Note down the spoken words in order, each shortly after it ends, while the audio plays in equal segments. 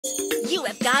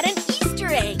I've got an Easter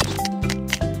egg!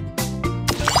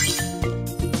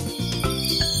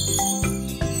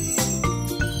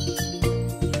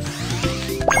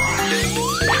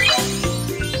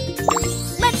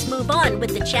 Let's move on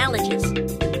with the challenges.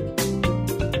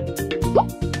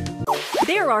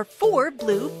 There are 4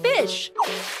 blue fish.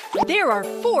 There are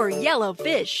 4 yellow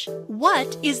fish.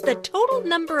 What is the total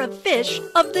number of fish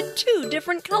of the 2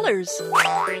 different colors?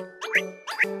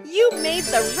 You made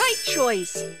the right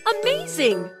choice.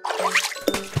 Amazing!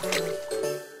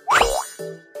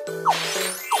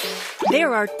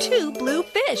 There are 2 blue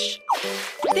fish.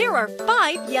 There are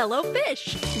 5 yellow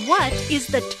fish. What is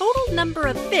the total number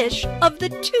of fish of the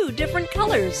 2 different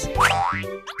colors?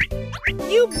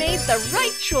 You made the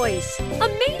right choice.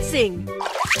 Amazing!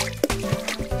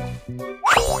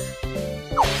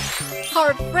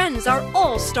 Our friends are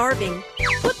all starving.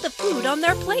 Put the food on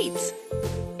their plates.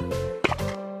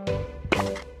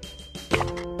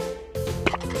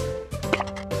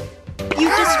 You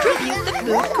distribute the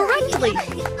food correctly.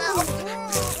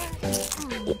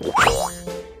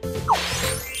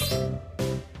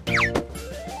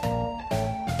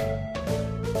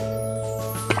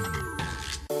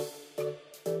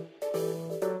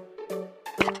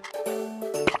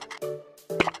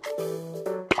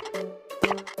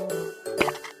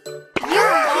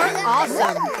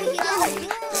 Awesome!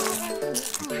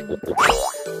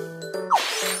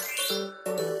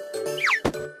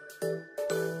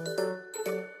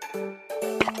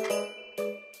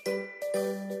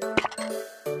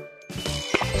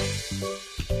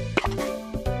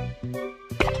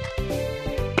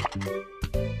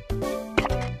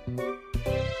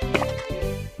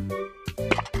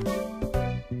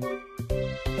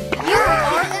 You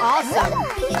are awesome!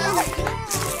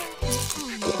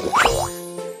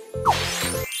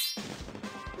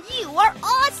 You are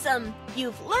awesome!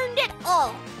 You've learned it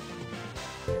all!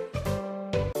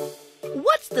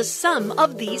 What's the sum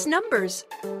of these numbers?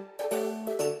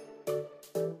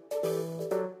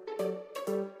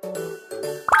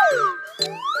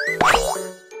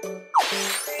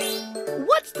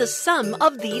 What's the sum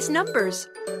of these numbers?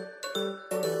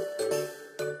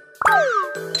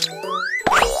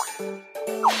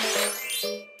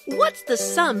 What's the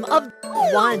sum of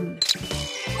 1?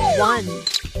 1.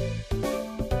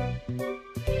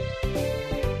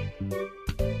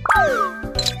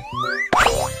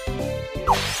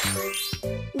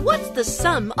 What's the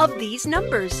sum of these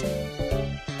numbers?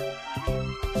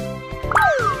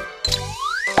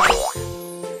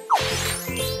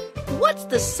 What's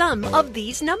the sum of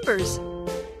these numbers?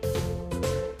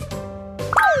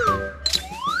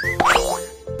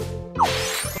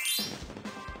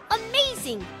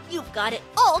 Amazing! You've got it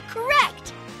all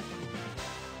correct!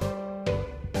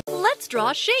 Let's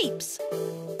draw shapes.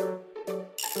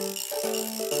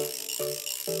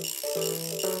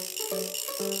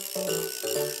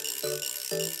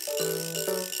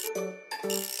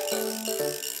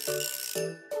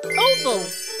 Oval.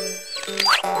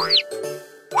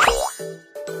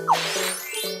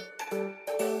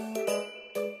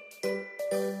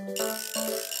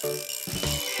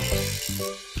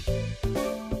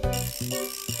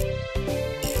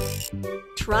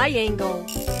 Triangle.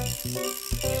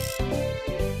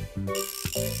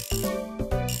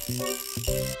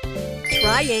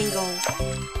 Triangle.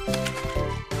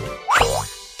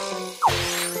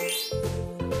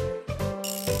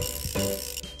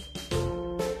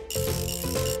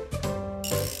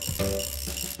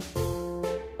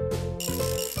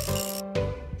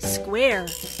 Square.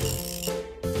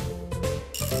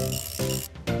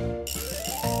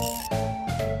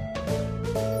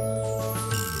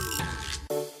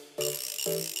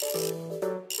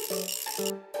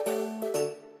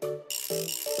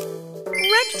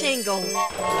 Rectangle.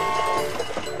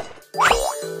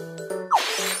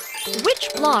 Which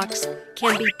blocks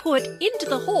can be put into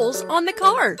the holes on the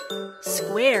car?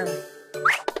 Square.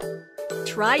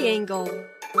 Triangle.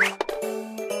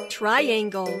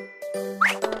 Triangle.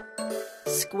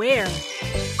 Square.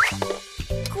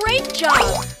 Great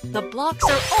job! The blocks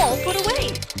are all put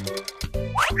away.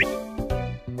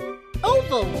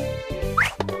 Oval.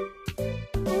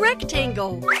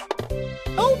 Rectangle.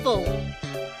 Oval.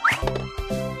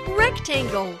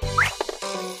 Rectangle.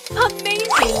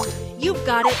 Amazing! You've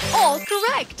got it all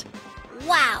correct.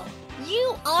 Wow!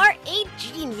 You are a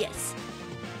genius.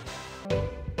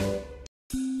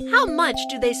 How much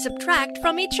do they subtract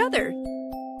from each other?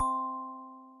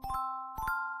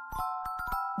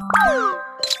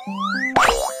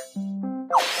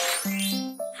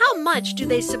 How much do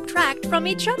they subtract from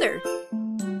each other?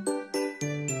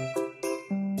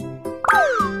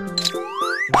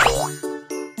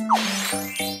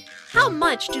 How much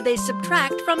much do they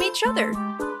subtract from each other?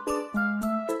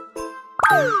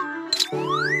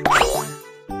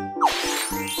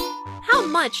 How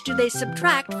much do they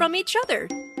subtract from each other?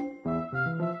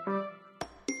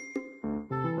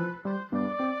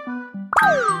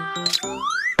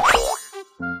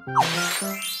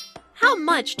 How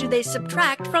much do they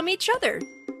subtract from each other?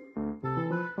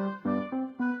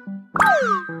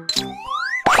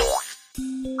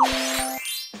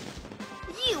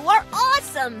 You are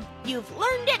awesome! You've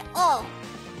learned it all!